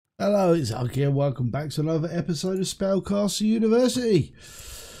Hello, it's Hug here. Welcome back to another episode of Spellcaster University.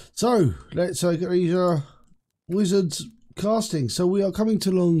 So, let's get these wizards casting. So we are coming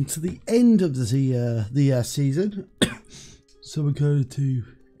along to the end of the season. So we're going to do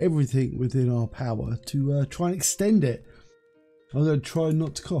everything within our power to try and extend it. I'm going to try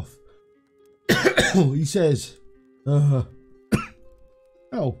not to cough. He says, oh.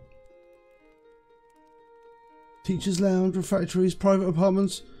 Teachers' lounge, refectories, private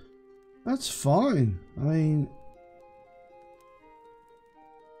apartments. That's fine. I mean,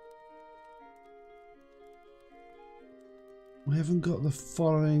 we haven't got the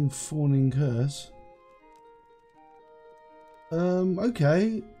following fawning curse.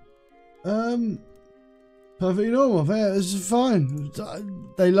 Okay. Perfectly normal. Yeah, this is fine.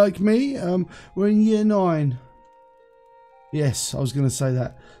 They like me. We're in year 9. Yes, I was going to say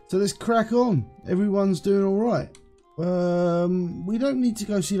that. So let's crack on. Everyone's doing all right. We don't need to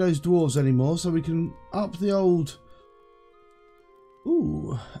go see those dwarves anymore, so we can up the old...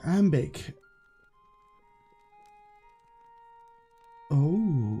 Ooh, Ambic.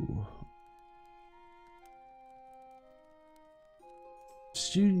 Oh.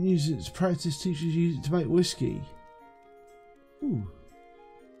 Student uses it to practice, teachers use it to make whiskey. Ooh.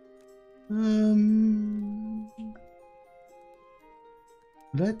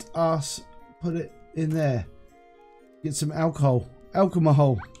 Let us put it in there. Get some alcohol.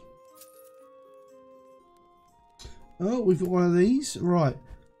 Alcohol. Oh, we've got one of these. Right.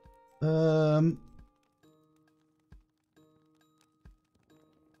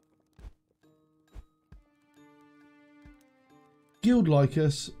 Guild like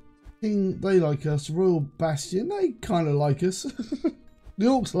us. King, they like us. Royal Bastion, they kind of like us. The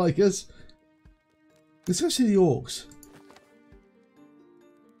Orcs like us. Let's go see the Orcs.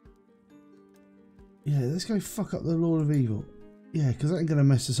 Yeah, let's go fuck up the Lord of Evil. Yeah, because that ain't going to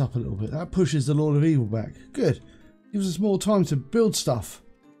mess us up a little bit. That pushes the Lord of Evil back. Good. Gives us more time to build stuff.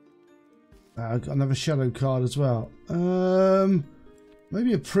 I've got another shadow card as well.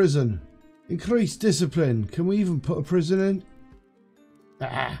 Maybe a prison. Increase discipline. Can we even put a prison in?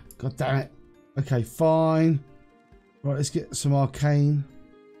 Ah, god damn it. Okay, fine. Right, let's get some arcane.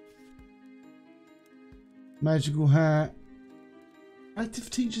 Magical hat. Active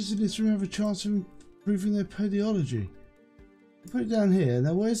teachers in this room have a chance of improving their pedagogy. Put it down here.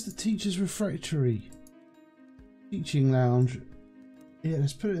 Now, where's the teacher's refectory? Teaching lounge. Yeah,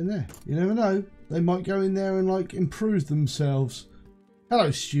 let's put it in there. You never know. They might go in there and, like, improve themselves.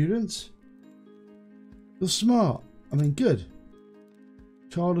 Hello, students. You're smart. I mean, good.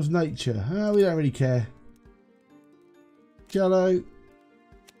 Child of nature. Oh, we don't really care. Shadow.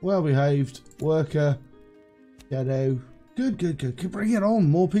 Well behaved. Worker. Shadow. Good, good, good. Bring it on.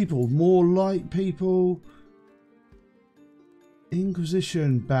 More people. More light people.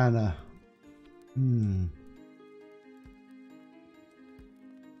 Inquisition banner.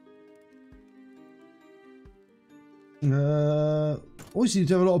 We seem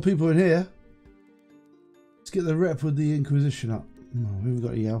to have a lot of people in here. Let's get the rep with the Inquisition up. No, we haven't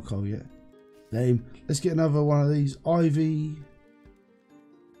got any alcohol yet. Lame. Let's get another one of these. Ivy.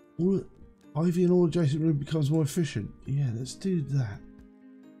 Ivy in all adjacent room becomes more efficient. Yeah, let's do that.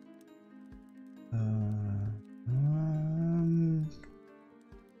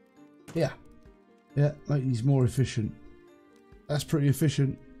 Yeah. Yeah, make these more efficient. That's pretty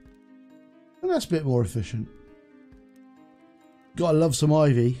efficient. And that's a bit more efficient. Gotta love some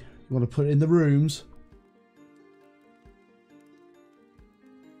ivy. You want to put it in the rooms.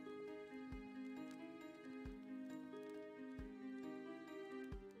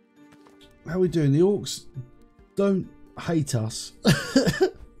 How are we doing? The Orcs don't hate us.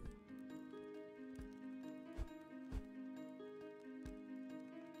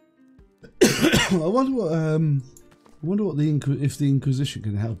 I wonder what if the Inquisition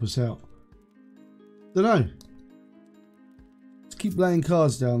can help us out. Don't know. Let's keep laying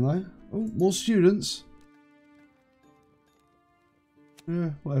cards down though. Oh, more students.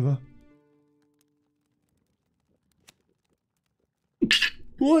 Yeah, whatever.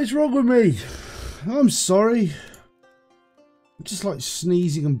 What is wrong with me? I'm sorry. I'm just like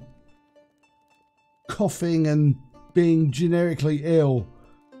sneezing and coughing and being generically ill.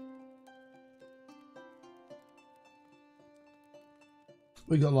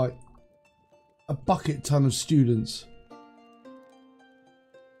 We got like a bucket ton of students.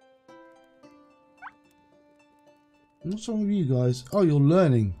 What's wrong with you guys? Oh, you're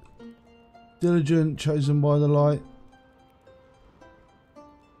learning. Diligent, chosen by the light.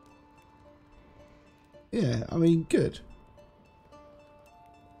 Yeah, I mean, good.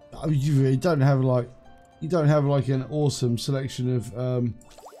 I mean, you really don't have like, an awesome selection of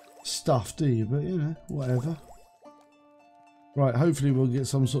stuff, do you? But, you know, whatever. Right, hopefully we'll get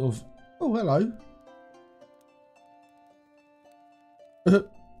some sort of... Oh, hello.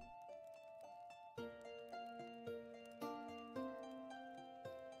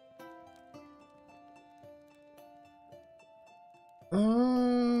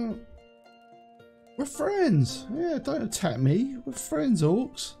 We're friends. Yeah, don't attack me. We're friends,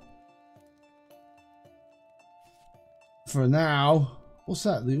 orcs. For now. What's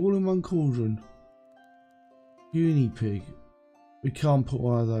that? The all-in-one cauldron. Guinea pig. We can't put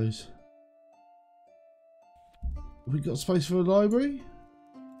one of those. Have we got space for a library?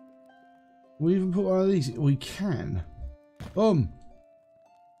 We even put one of these? We can.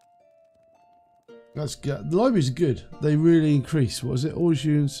 That's good. The libraries are good. They really increase. What is it? All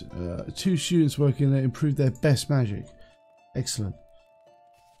students, 2 students working there improve their best magic. Excellent.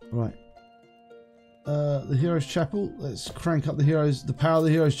 Right. The Heroes Chapel. Let's crank up the power of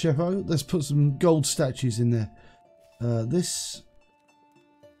the Heroes Chapel. Let's put some gold statues in there. This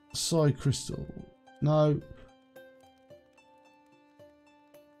side crystal. No.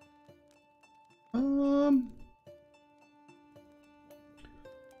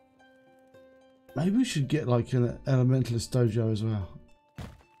 Maybe we should get like an elementalist dojo as well.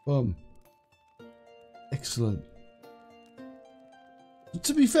 Excellent.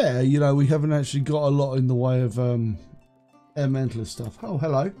 To be fair, you know, we haven't actually got a lot in the way of elementalist stuff. Oh,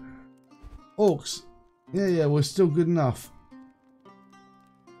 hello. Orcs. Yeah, we're still good enough.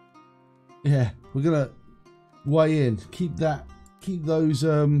 Yeah, we're gonna weigh in. Keep that king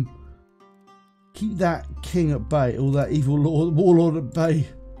at bay, or that evil warlord at bay.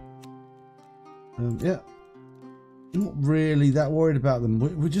 Yeah, not really that worried about them.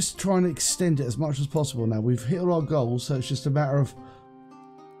 We're just trying to extend it as much as possible now. We've hit all our goals, so it's just a matter of...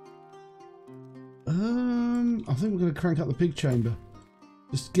 I think we're going to crank up the pig chamber.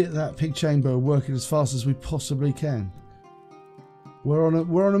 Just get that pig chamber working as fast as we possibly can. We're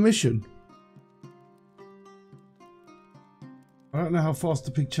on a mission. I don't know how fast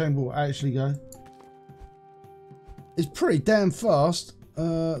the pig chamber will actually go. It's pretty damn fast.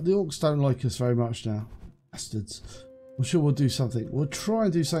 The orcs don't like us very much now. Bastards. I'm sure we'll do something. We'll try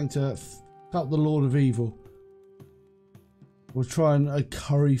and do something to up the Lord of Evil. We'll try and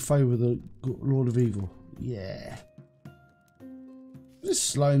curry favour the Lord of Evil. Yeah. Just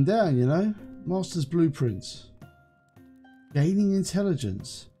slow him down, you know. Master's blueprints. Gaining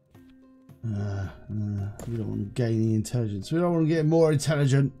intelligence. We don't want gaining intelligence. We don't want to get more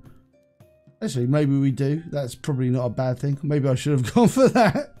intelligent. Actually, maybe we do. That's probably not a bad thing. Maybe I should have gone for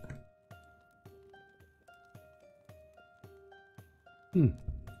that.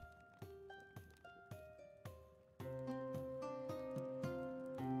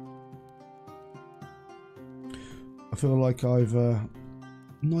 I feel like I've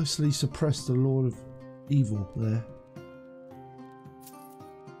nicely suppressed the Lord of Evil there.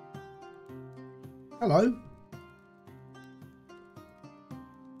 Hello.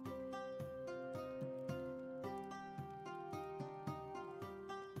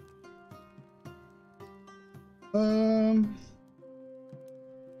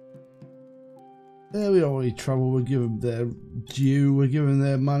 Yeah, we don't want any trouble. We'll give them their due. We'll give them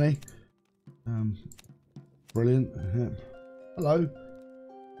their money. Brilliant. Yeah. Hello.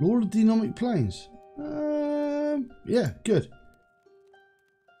 Lord of Dynamic Plains. Yeah, good.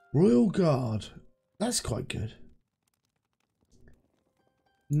 Royal Guard. That's quite good.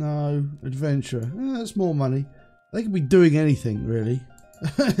 No. Adventure. That's more money. They could be doing anything, really.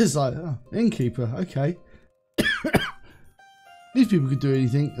 It's like, oh, innkeeper. Okay. These people could do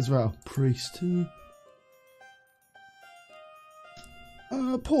anything as well. Priest.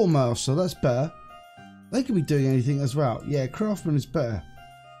 Poor master. That's better. They could be doing anything as well. Yeah, craftsman is better.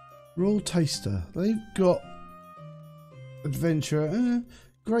 Royal taster. They've got adventurer.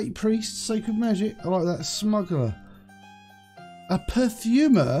 Great priest. Sacred magic. I like that. Smuggler. A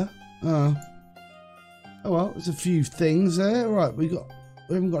perfumer. Oh well, there's a few things there. Right, we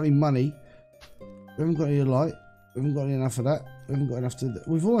haven't got any money. We haven't got any light. We haven't got enough of that. We haven't got enough to...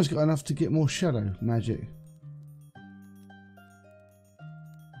 We've almost got enough to get more shadow magic.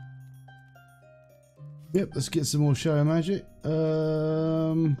 Yep, let's get some more shadow magic. Yeah,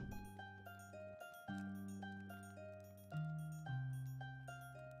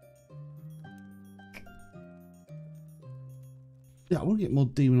 I want to get more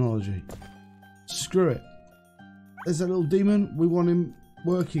demonology. Screw it. There's that little demon. We want him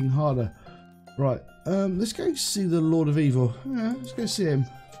working harder. Right. Let's go see the Lord of Evil. Yeah, let's go see him.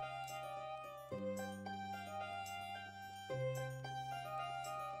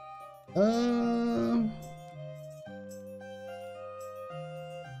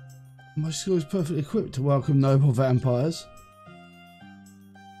 My school is perfectly equipped to welcome noble vampires.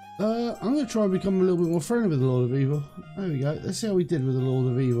 I'm going to try and become a little bit more friendly with the Lord of Evil. There we go. Let's see how we did with the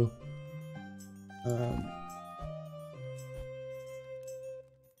Lord of Evil.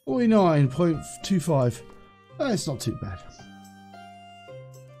 49.25. It's not too bad.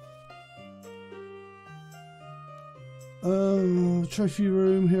 Trophy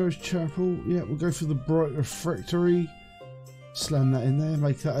room, Heroes Chapel. Yeah, we'll go for the Bright Refractory. Slam that in there,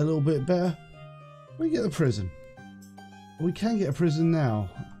 make that a little bit better. We get the prison. We can get a prison now.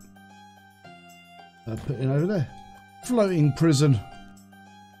 Put it over there. Floating prison.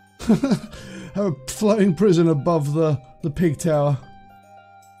 Have a floating prison above the pig tower.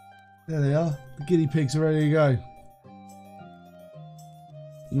 There they are. The guinea pigs are ready to go.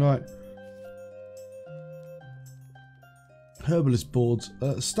 Right. Herbalist boards.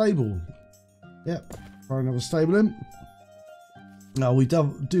 Stable. Yep. Throw another stable in. No, we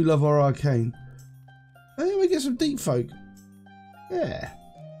do love our arcane. I think we get some deep folk. Yeah.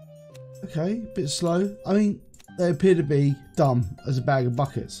 Okay, bit slow. I mean, they appear to be dumb as a bag of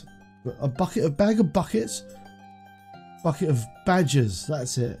buckets. But a bag of buckets? Bucket of badgers,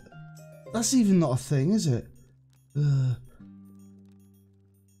 that's it. That's even not a thing, is it?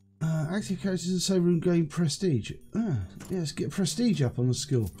 Active characters in the same room gain prestige. Yeah, let's get prestige up on the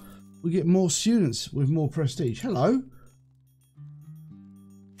skill. We get more students with more prestige. Hello.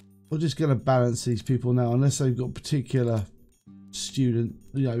 We're just going to balance these people now, unless they've got particular student,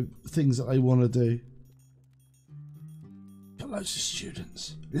 things that they want to do. Got loads of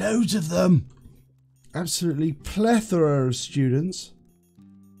students. Loads of them. Absolutely plethora of students.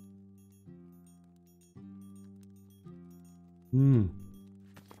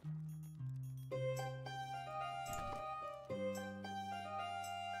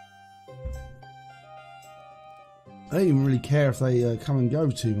 I don't even really care if they come and go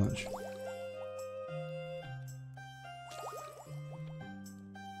too much.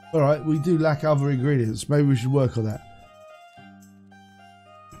 Alright, we do lack other ingredients. Maybe we should work on that.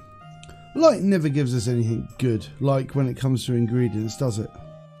 Light never gives us anything good, like when it comes to ingredients, does it?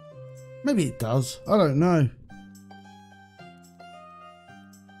 Maybe it does. I don't know.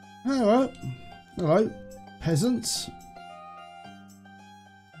 Alright. Hello, peasants.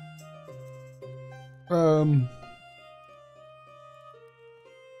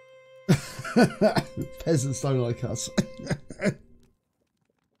 Peasants don't like us.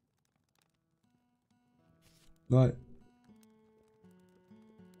 Right.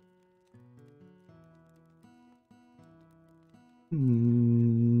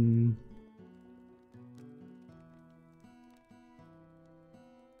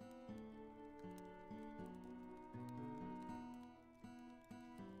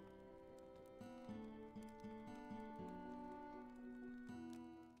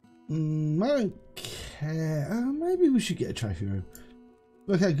 I don't care. Maybe we should get a trophy room.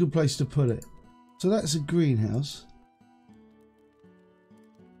 Okay, good place to put it. So that's a greenhouse.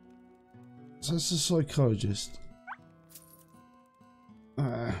 So that's a psychologist.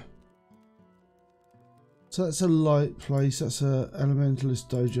 So that's a light place. That's a elementalist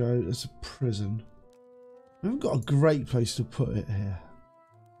dojo. That's a prison. We haven't got a great place to put it here.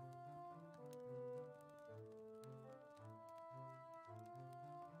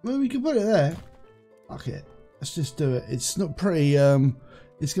 Well, we can put it there. Fuck it. Let's just do it. It's not pretty.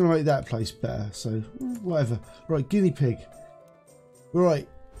 It's going to make that place better. So, whatever. Right, guinea pig. Right.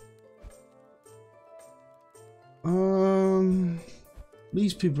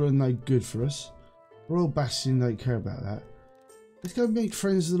 These people are no good for us. Royal Bastion don't care about that. Let's go make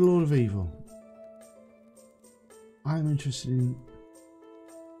friends with the Lord of Evil. I'm interested in.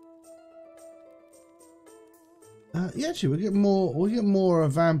 Yeah, actually, we'll get more. We'll get more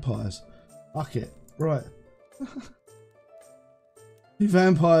vampires. Fuck it. Right. You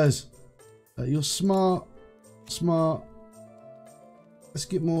vampires. You're smart. Smart. Let's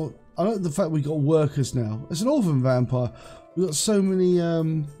get more. I like the fact we got workers now. It's an orphan vampire. We've got so many.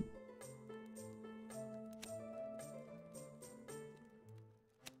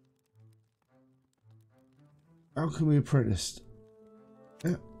 How can we apprentice?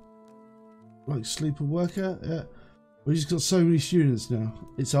 Yeah. Like sleeper worker. Yeah. We just got so many students now.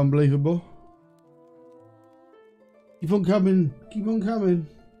 It's unbelievable. Keep on coming. Keep on coming.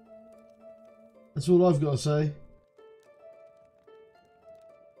 That's all I've got to say.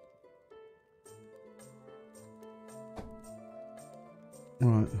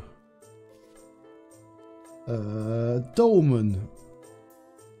 Right. Dolman.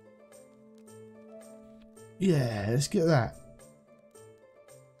 Yeah, let's get that.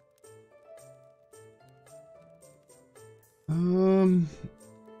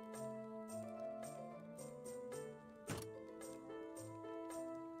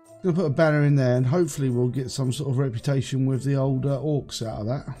 Gonna put a banner in there, and hopefully we'll get some sort of reputation with the old orcs out of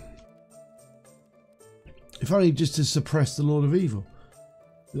that. If only just to suppress the Lord of Evil.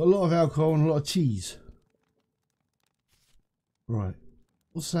 We've got a lot of alcohol and a lot of cheese. Right.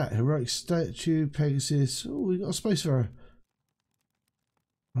 What's that? Heroic statue, Pegasus. Oh, we got a space pharaoh.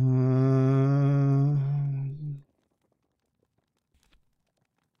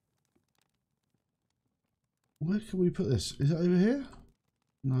 Where can we put this? Is it over here?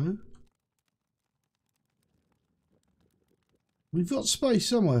 No. We've got space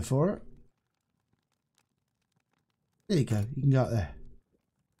somewhere for it. There you go. You can go up there.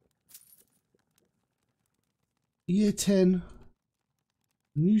 Year 10.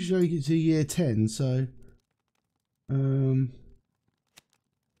 Usually I get to year 10, so an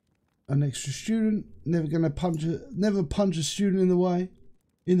extra student. Never gonna punch a student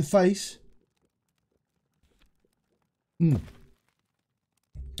in the face.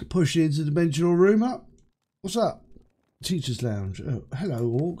 Push into the dimensional room up. What's up? Teacher's lounge. Oh, hello,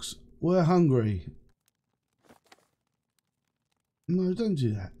 orcs. We're hungry. No, don't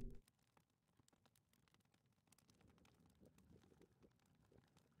do that.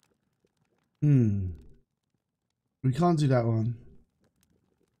 We can't do that one.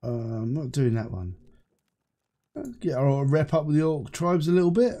 I'm not doing that one. Get our rep up with the orc tribes a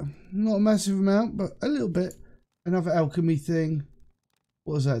little bit. Not a massive amount, but a little bit. Another alchemy thing.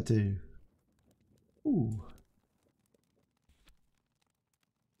 What does that do? Ooh.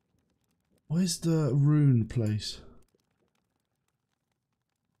 Where's the rune place?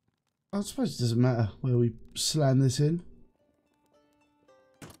 I suppose it doesn't matter where we slam this in.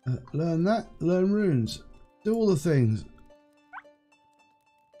 Learn that. Learn runes. Do all the things.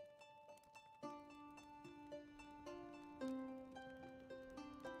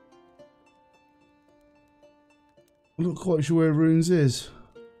 I'm not quite sure where runes is.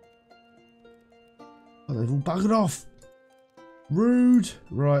 Oh, they've all buggered off. Rude.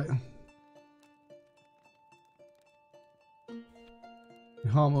 Right.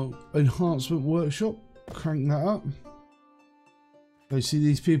 Enhancement workshop. Crank that up. Go see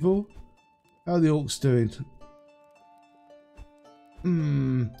these people. How are the orcs doing?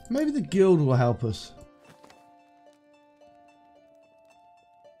 Maybe the guild will help us.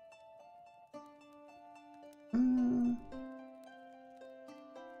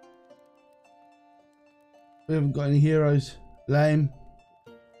 We haven't got any heroes. Lame.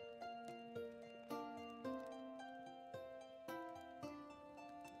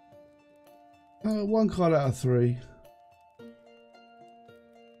 One card out of 3.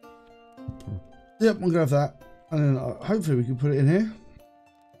 Yep, we'll go with that. And then hopefully we can put it in here.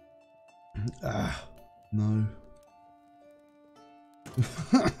 No.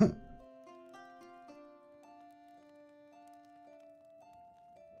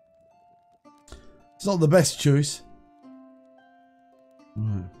 It's not the best choice.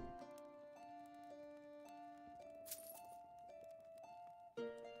 Right.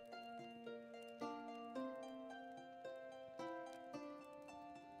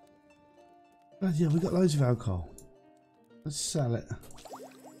 But yeah, we got loads of alcohol. Let's sell it.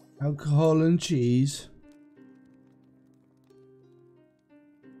 Alcohol and cheese.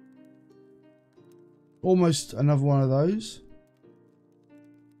 Almost another one of those.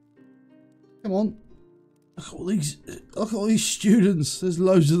 Come on. Look at all these students. There's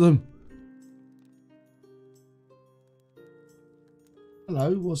loads of them.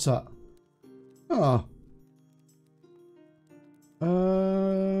 Hello, what's that? Ah.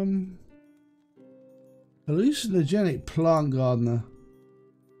 Hallucinogenic plant gardener.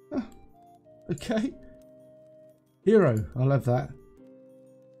 Ah, okay. Hero, I'll have that.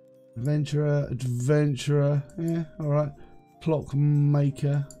 Adventurer. Yeah, alright.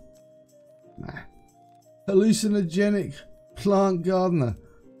 Clockmaker. Nah. Hallucinogenic plant gardener.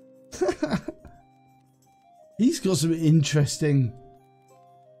 He's got some interesting.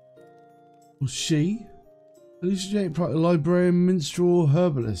 Or she. Hallucinogenic plant librarian, minstrel,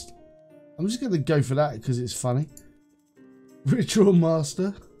 herbalist. I'm just going to go for that because it's funny. Ritual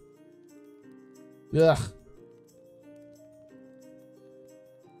master. Ugh.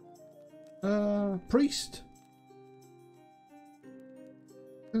 Priest.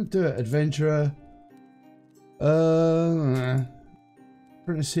 Gonna do it. Adventurer.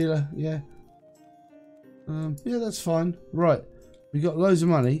 Apprentice healer. Yeah. Yeah, that's fine. Right. We got loads of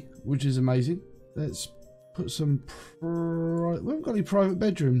money, which is amazing. Let's put some. We haven't got any private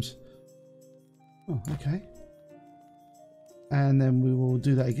bedrooms. Oh, okay. And then we will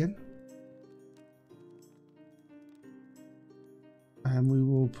do that again. And we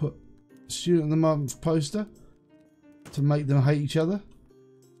will put student of the month poster to make them hate each other.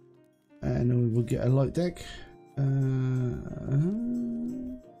 And then we will get a light deck.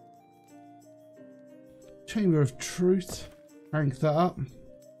 Chamber of Truth. Crank that up.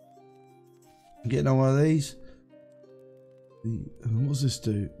 Getting on one of these. What does this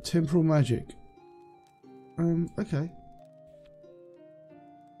do? Temporal magic. Okay.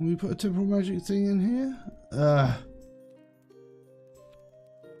 Can we put a temporal magic thing in here?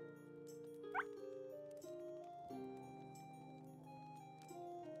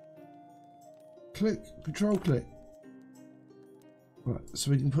 Click, control click. Right,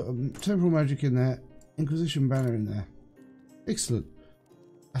 so we can put a temporal magic in there, Inquisition banner in there. Excellent.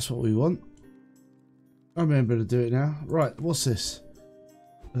 That's what we want. I remember to do it now. Right, what's this?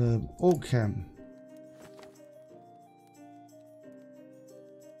 Orc cam.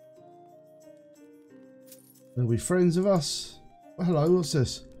 They'll be friends of us. Oh, hello, what's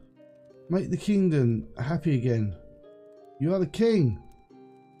this? Make the kingdom happy again. You are the king.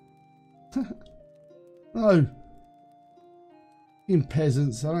 No. In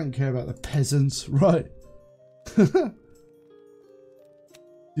peasants. I don't care about the peasants. Right.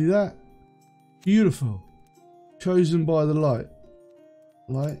 Do that. Beautiful. Chosen by the light.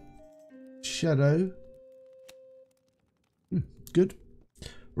 Light. Shadow. Good.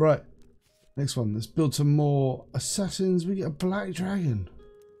 Right. Next one. Let's build some more assassins. We get a black dragon.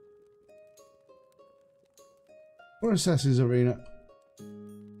 Or Assassin's Arena.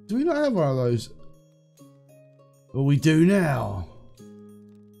 Do we not have one of those? Well, we do now.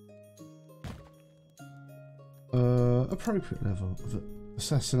 Appropriate level of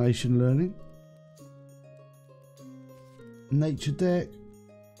assassination learning. Nature deck.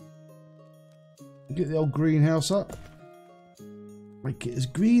 Get the old greenhouse up. Make it as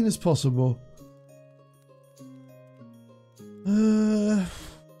green as possible. No.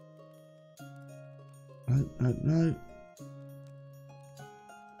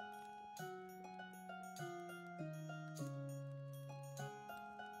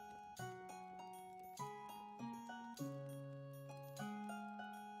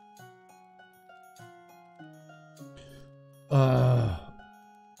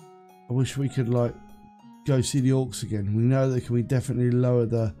 I wish we could like go see the orcs again. We know that we definitely lower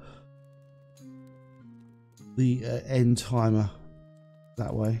the end timer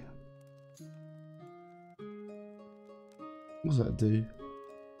that way. What does that do?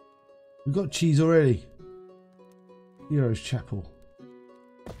 We've got cheese already. Heroes Chapel.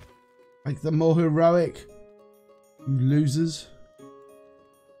 Make them more heroic. You losers.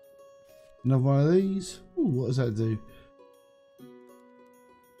 Another one of these. Ooh, what does that do?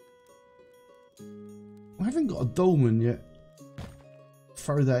 I haven't got a dolmen yet.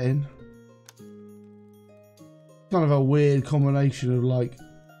 Throw that in. Kind of a weird combination of like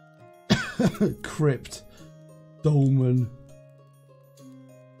crypt, dolmen,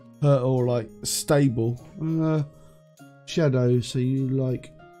 or like stable. Shadow, so you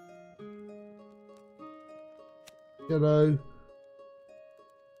like shadow.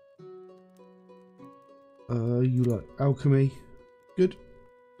 You like alchemy. Good.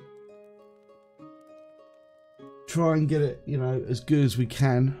 Try and get it, you know, as good as we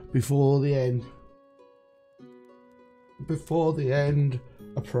can before the end. Before the end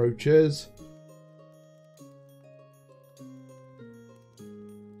approaches.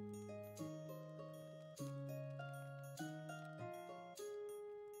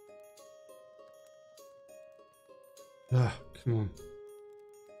 Ah, come on.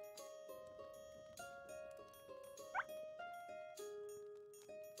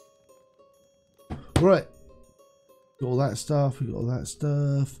 Right. Got all that stuff, we got all that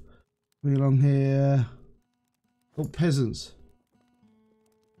stuff. We along here. Oh, peasants.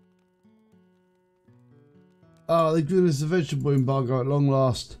 Oh, they're giving us a vegetable embargo at long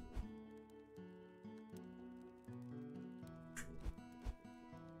last.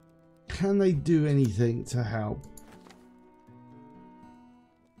 Can they do anything to help?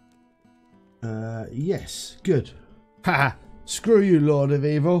 Yes, good. Haha, screw you, Lord of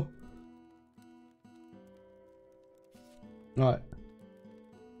Evil. Right.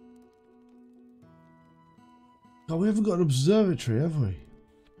 Oh, we haven't got an observatory, have we?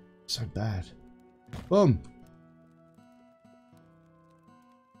 So bad. Boom.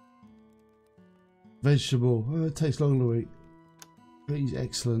 Vegetable. Oh, it takes long to eat. But he's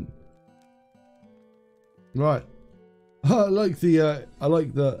excellent. Right. I like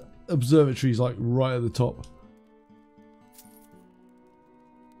the observatories like right at the top.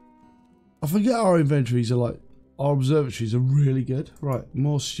 I forget our inventories are like. Our observatories are really good. Right,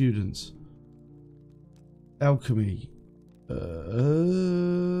 more students. Alchemy.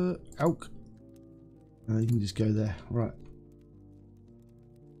 You can just go there. Right.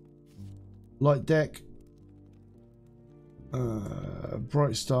 Light deck.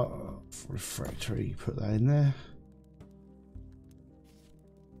 Bright Star refractory, put that in there.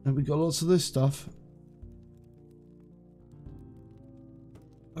 And we got lots of this stuff.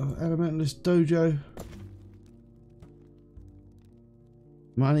 Elementalist Dojo.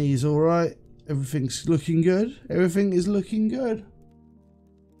 Money is alright. Everything's looking good. Everything is looking good.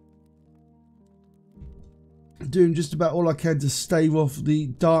 Doing just about all I can to stave off the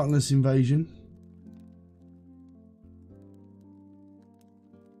darkness invasion.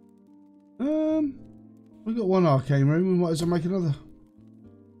 We've got one arcane room, we might as well make another.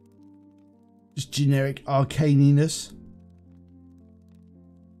 Just generic arcaniness.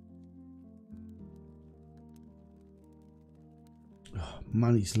 Oh,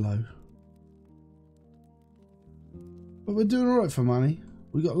 money's low. But we're doing alright for money.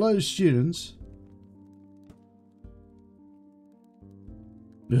 We've got loads of students.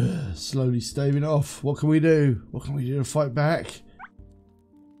 Ugh, slowly staving off. What can we do? What can we do to fight back?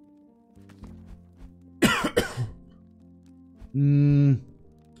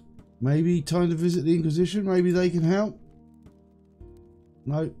 Maybe time to visit the Inquisition. Maybe they can help.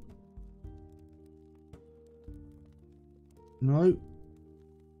 No. No.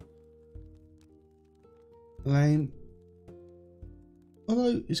 Lame.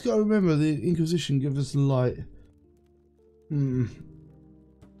 Although, it's got to remember the Inquisition give us light.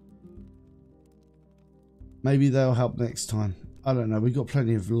 Maybe they'll help next time. I don't know. We've got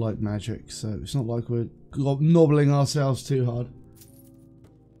plenty of light magic, so it's not like we're knobbling ourselves too hard.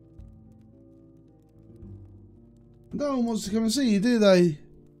 No one wants to come and see you, do they?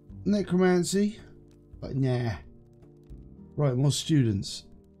 Necromancy. But nah. Right, more students.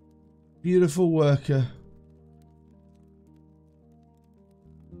 Beautiful worker.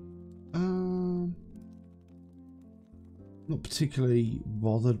 Not particularly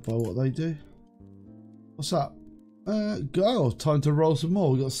bothered by what they do. What's up? Go. Time to roll some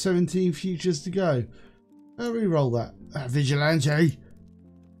more. We've got 17 futures to go. How do we roll that? Vigilante.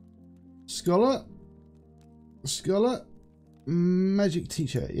 Scholar. Scholar. Magic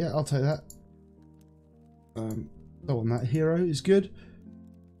teacher. Yeah, I'll take that. Don't want that. Hero is good.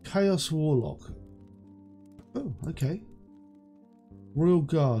 Chaos Warlock. Oh, okay. Royal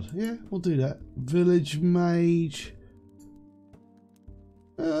Guard. Yeah, we'll do that. Village Mage.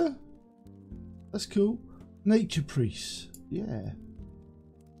 That's cool. Nature Priest. Yeah.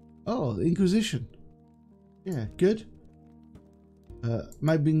 Oh, the Inquisition. Yeah, good.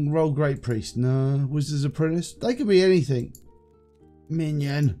 Maybe roll Great Priest. No. Wizard's Apprentice. They could be anything.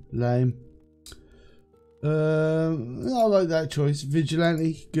 Minion. Lame. I like that choice.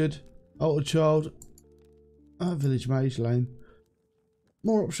 Vigilante. Good. Altar Child. Village Mage. Lame.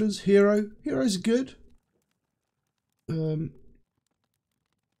 More options. Hero. Heroes are good.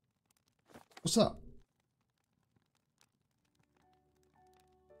 What's up?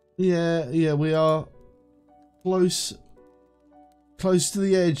 Yeah, we are close to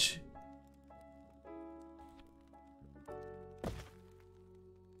the edge.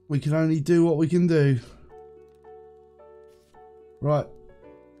 We can only do what we can do. Right.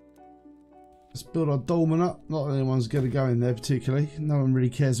 Let's build our dolmen up. Not that anyone's going to go in there particularly. No one really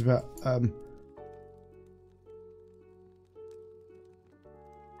cares about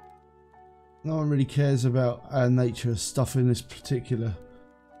no one really cares about our nature stuff in this particular.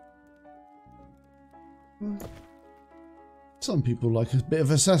 Some people like a bit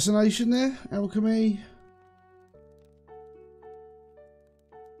of assassination there. Alchemy.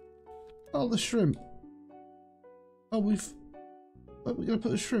 Oh, the shrimp. Oh, we're going to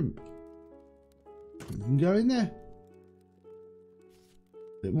put a shrimp. You can go in there.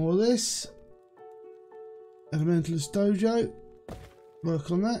 Bit more of this. Elementalist Dojo.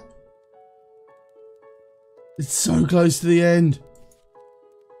 Work on that. It's so close to the end.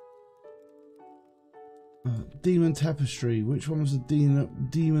 Demon Tapestry. Which one was the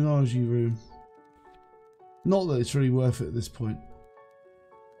demonology room? Not that it's really worth it at this point.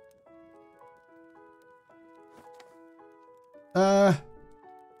 Oh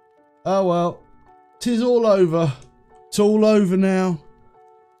well. 'Tis all over. It's all over now.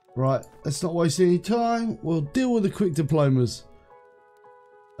 Right, let's not waste any time. We'll deal with the quick diplomas.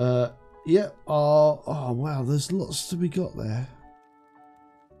 Yep. Oh wow, there's lots to be got there.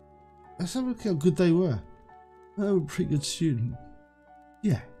 Let's have a look how good they were. They were a pretty good student.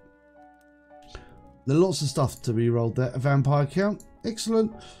 Yeah. There's lots of stuff to be rolled there. A vampire count.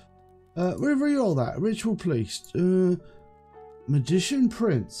 Excellent. Wherever you roll that. Ritual priest. Magician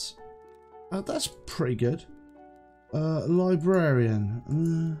prince. That's pretty good. Librarian.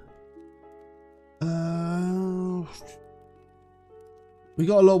 We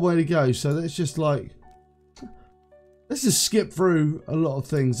got a long way to go, so let's just like, let's just skip through a lot of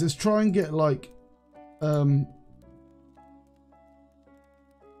things. Let's try and get like,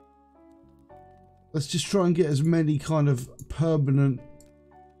 let's just try and get as many kind of permanent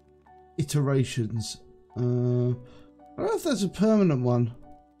iterations. I don't know if that's a permanent one.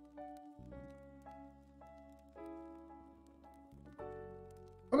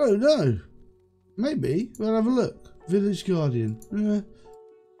 I don't know. Maybe. We'll have a look. Village Guardian.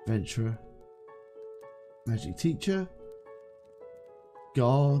 Adventurer. Magic Teacher.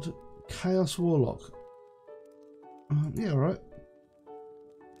 Guard. Chaos Warlock. Yeah, alright.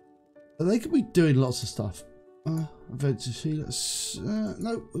 They could be doing lots of stuff. Adventure Healers.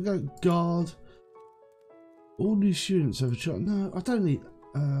 No, we're going Guard. All new students have a chance. No, I don't need.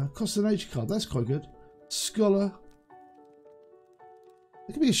 Cost of Nature card. That's quite good. Scholar.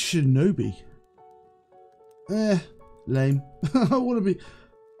 It could be a shinobi. Lame. I want to be.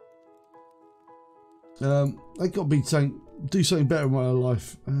 They got to be saying, do something better in my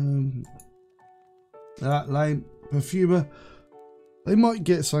life. Lame. Perfumer. They might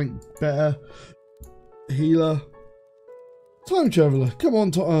get something better. Healer. Time Traveller. Come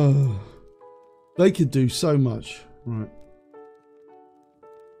on, they could do so much. Right.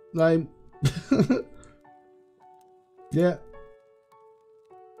 Lame. Yeah.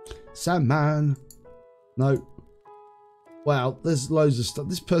 Sandman. No. Wow, there's loads of stuff.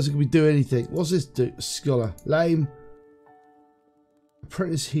 This person can be doing anything. What's this do? Scholar. Lame.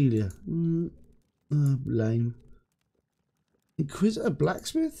 Apprentice Healer. Lame. Inquisitor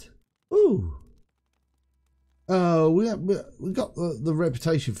Blacksmith? Ooh. Oh, we got the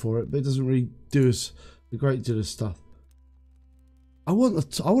reputation for it, but it doesn't really do us a great deal of stuff. I want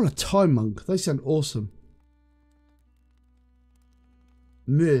a time monk. They sound awesome.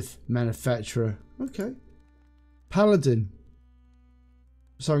 Myth Manufacturer. Okay. Paladin.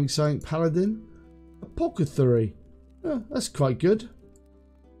 Something Paladin. Apothecary. Oh, that's quite good.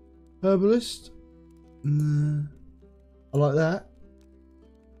 Herbalist. I like that.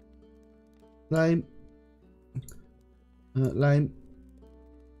 Lame. Lame.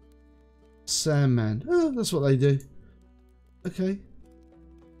 Sandman. Oh, that's what they do. Okay.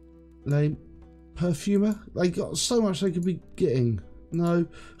 Lame. Perfumer. They got so much they could be getting. No.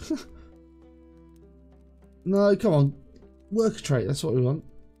 No, come on. Worker trait, that's what we want.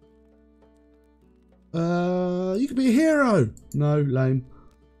 You could be a hero. No, lame.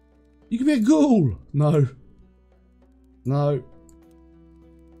 You could be a ghoul. No. No.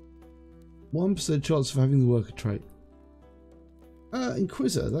 1% chance of having the worker trait.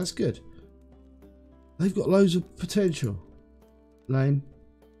 Inquisitor, that's good. They've got loads of potential. Lame.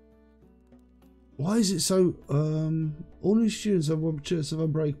 Why is it so... all new students have 1 chance of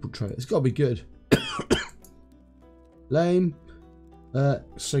unbreakable trait. It's got to be good. Lame.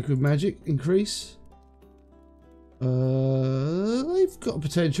 Sacred magic increase. They've got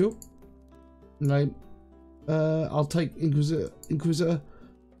potential. Lame. I'll take Inquisitor.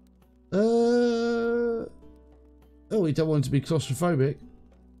 Oh, we don't want to be claustrophobic.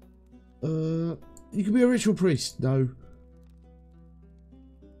 You can be a ritual priest. No.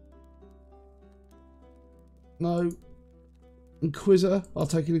 No. Inquisitor. I'll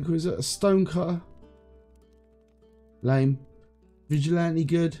take an Inquisitor. A stonecutter. Lame. Vigilante,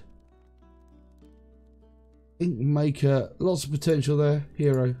 good. Ink maker. Lots of potential there.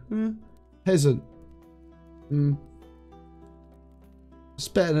 Hero. Peasant. It's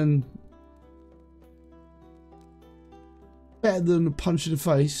better than a punch in the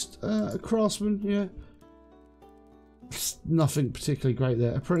face. A craftsman, yeah. Nothing particularly great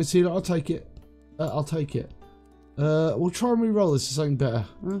there. Apprentice Healer, I'll take it. I'll take it. We'll try and re-roll this to something better.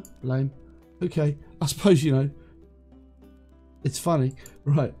 Lame. Okay. I suppose, you know, it's funny.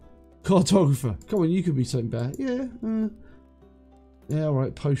 Right. Cartographer. Come on, you could be something better. Yeah. Yeah,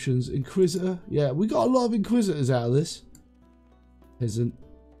 alright. Potions. Inquisitor. Yeah, we got a lot of Inquisitors out of this. Peasant.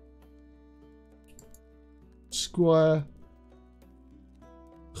 Squire.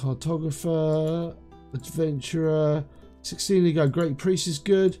 Cartographer. Adventurer. 16 to go. Great Priest is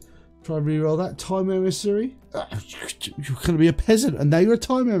good. Try and reroll that. Time Emissary. You're going to be a peasant and now you're a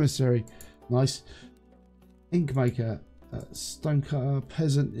Time Emissary. Nice. Ink Maker. Stonecutter.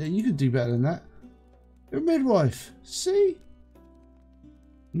 Peasant. Yeah, you could do better than that. You're a midwife. See?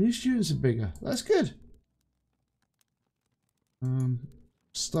 New students are bigger. That's good.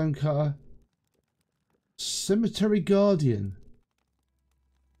 Stonecutter. Cemetery Guardian.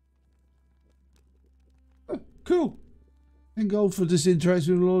 Oh, cool. 10 gold for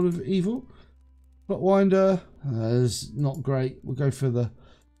disinteracting with Lord of Evil. Plotwinder. That's not great. We'll go for the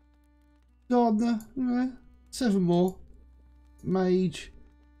Gardener. 7 more. Mage.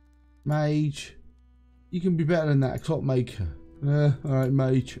 Mage. You can be better than that, clockmaker. Alright,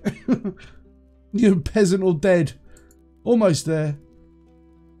 mage. You're peasant or dead. Almost there.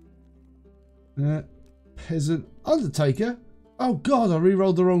 Peasant. Undertaker. Oh god, I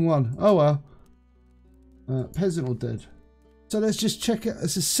re-rolled the wrong one. Oh well. Peasant or dead. So let's just check it.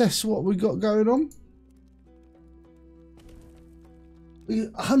 Let's assess what we got going on.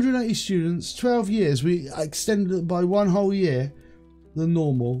 180 students, 12 years. We extended it by 1 whole year. The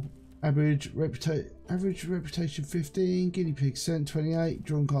normal. Average reputation 15. Guinea pig sent 28.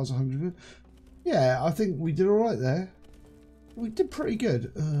 Drawn cards 100. Yeah, I think we did alright there. We did pretty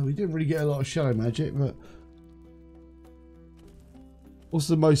good. We didn't really get a lot of shadow magic, but... What's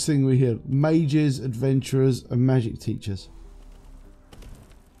the most thing we hear? Mages, adventurers, and magic teachers.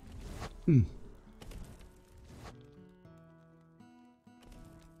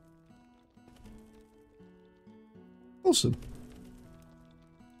 Awesome.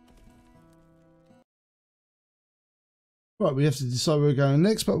 Right, we have to decide where we're going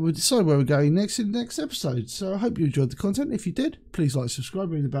next, but we'll decide where we're going next in the next episode. So I hope you enjoyed the content. If you did, please like,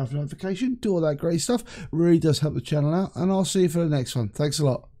 subscribe, ring the bell for notification, do all that great stuff. Really does help the channel out, and I'll see you for the next one. Thanks a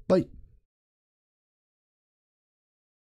lot. Bye.